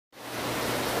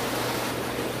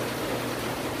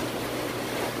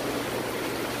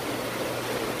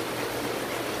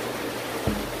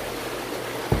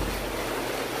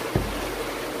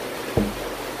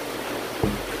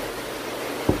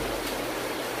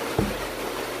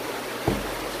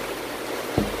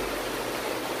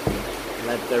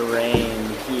Let the rain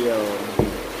heal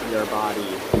your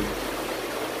body.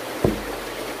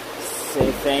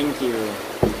 Say thank you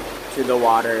to the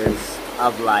waters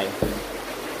of life.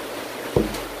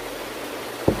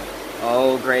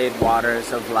 Oh, great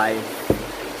waters of life,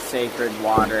 sacred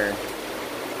water,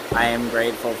 I am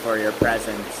grateful for your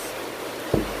presence.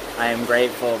 I am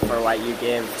grateful for what you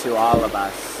give to all of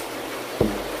us,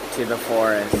 to the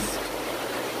forest,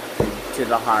 to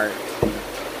the heart,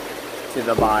 to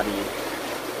the body,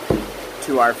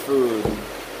 to our food.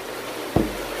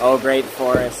 O great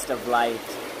forest of light,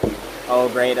 O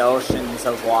great oceans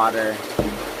of water,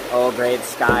 O great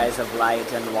skies of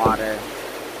light and water,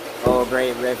 O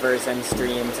great rivers and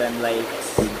streams and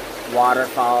lakes,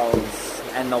 waterfalls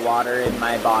and the water in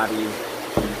my body,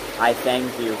 I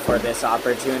thank you for this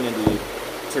opportunity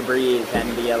to breathe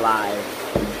and be alive,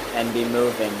 and be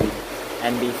moving,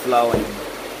 and be flowing,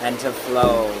 and to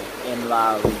flow in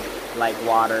love like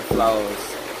water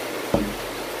flows.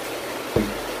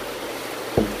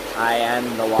 I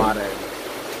am the water.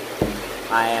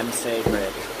 I am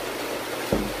sacred.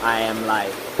 I am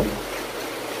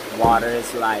life. Water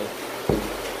is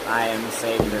life. I am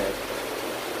sacred.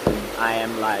 I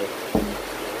am life.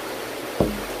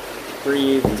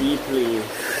 Breathe deeply.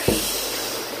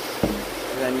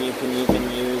 Then you can even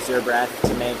use your breath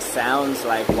to make sounds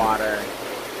like water.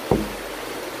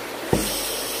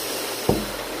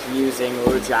 Using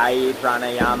Ujjayi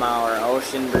Pranayama or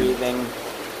ocean breathing.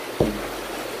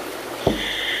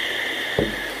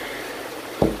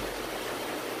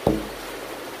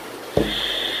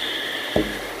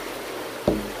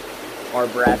 Or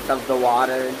breath of the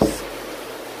waters.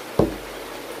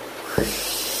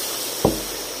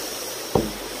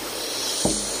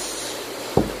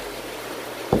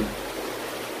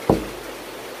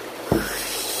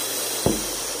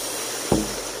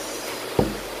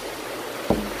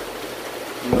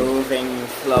 Moving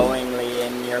flowingly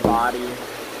in your body,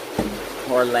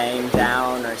 or laying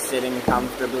down or sitting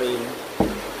comfortably.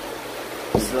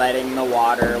 Just letting the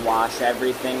water wash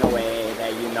everything away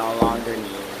that you no longer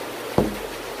need.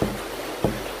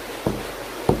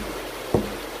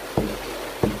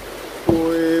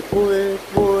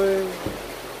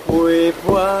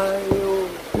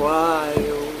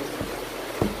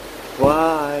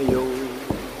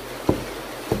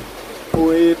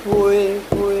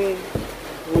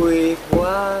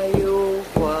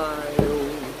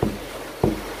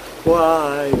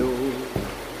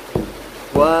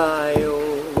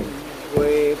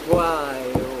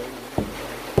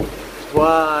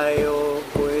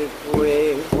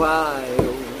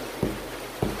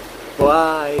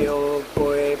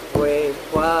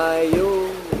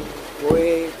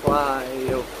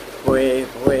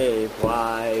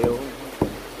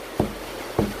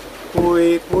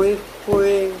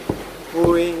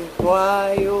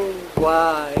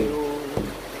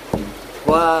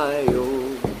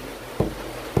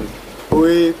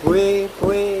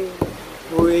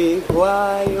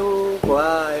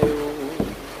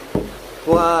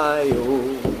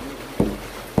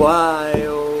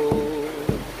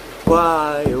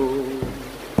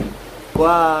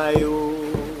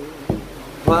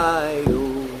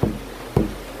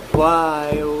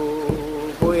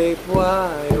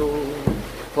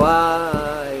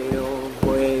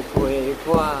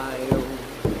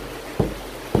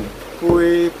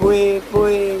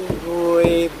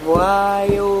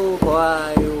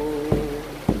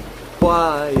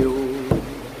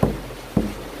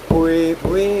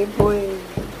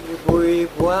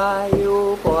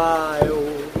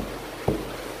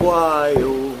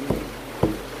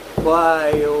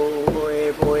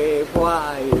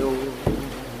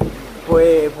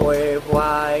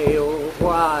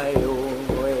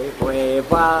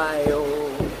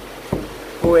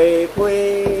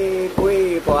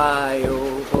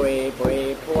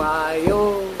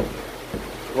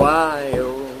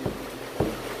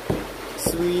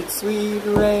 Sweet, sweet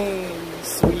rain,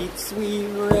 sweet, sweet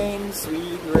rain,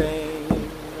 sweet rain,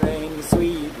 rain,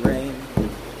 sweet rain,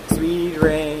 sweet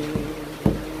rain,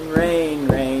 rain,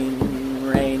 rain,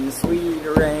 rain, sweet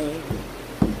rain,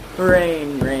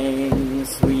 rain, rain,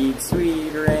 sweet,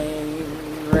 sweet rain,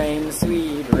 rain,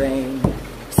 sweet rain,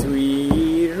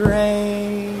 sweet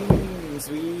rain,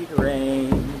 sweet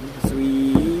rain,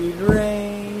 sweet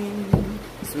rain,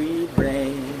 sweet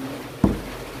rain.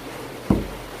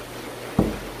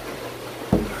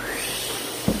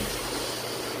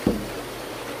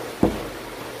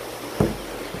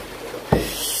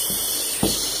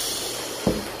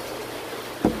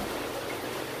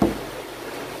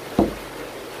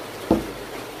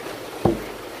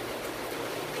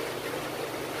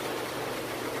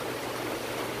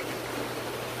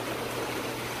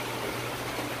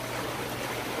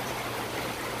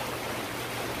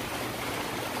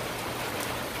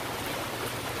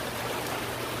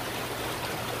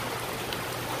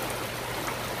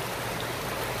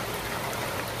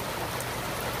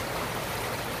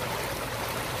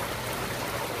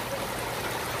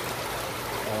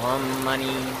 Om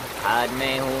Mani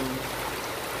Padme Hum.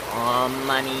 Om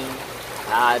Mani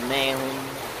Padme Hum.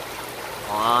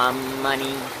 Om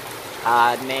Mani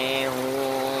Padme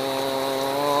Hum.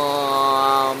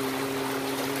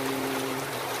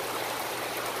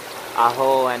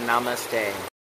 Aho and Namaste.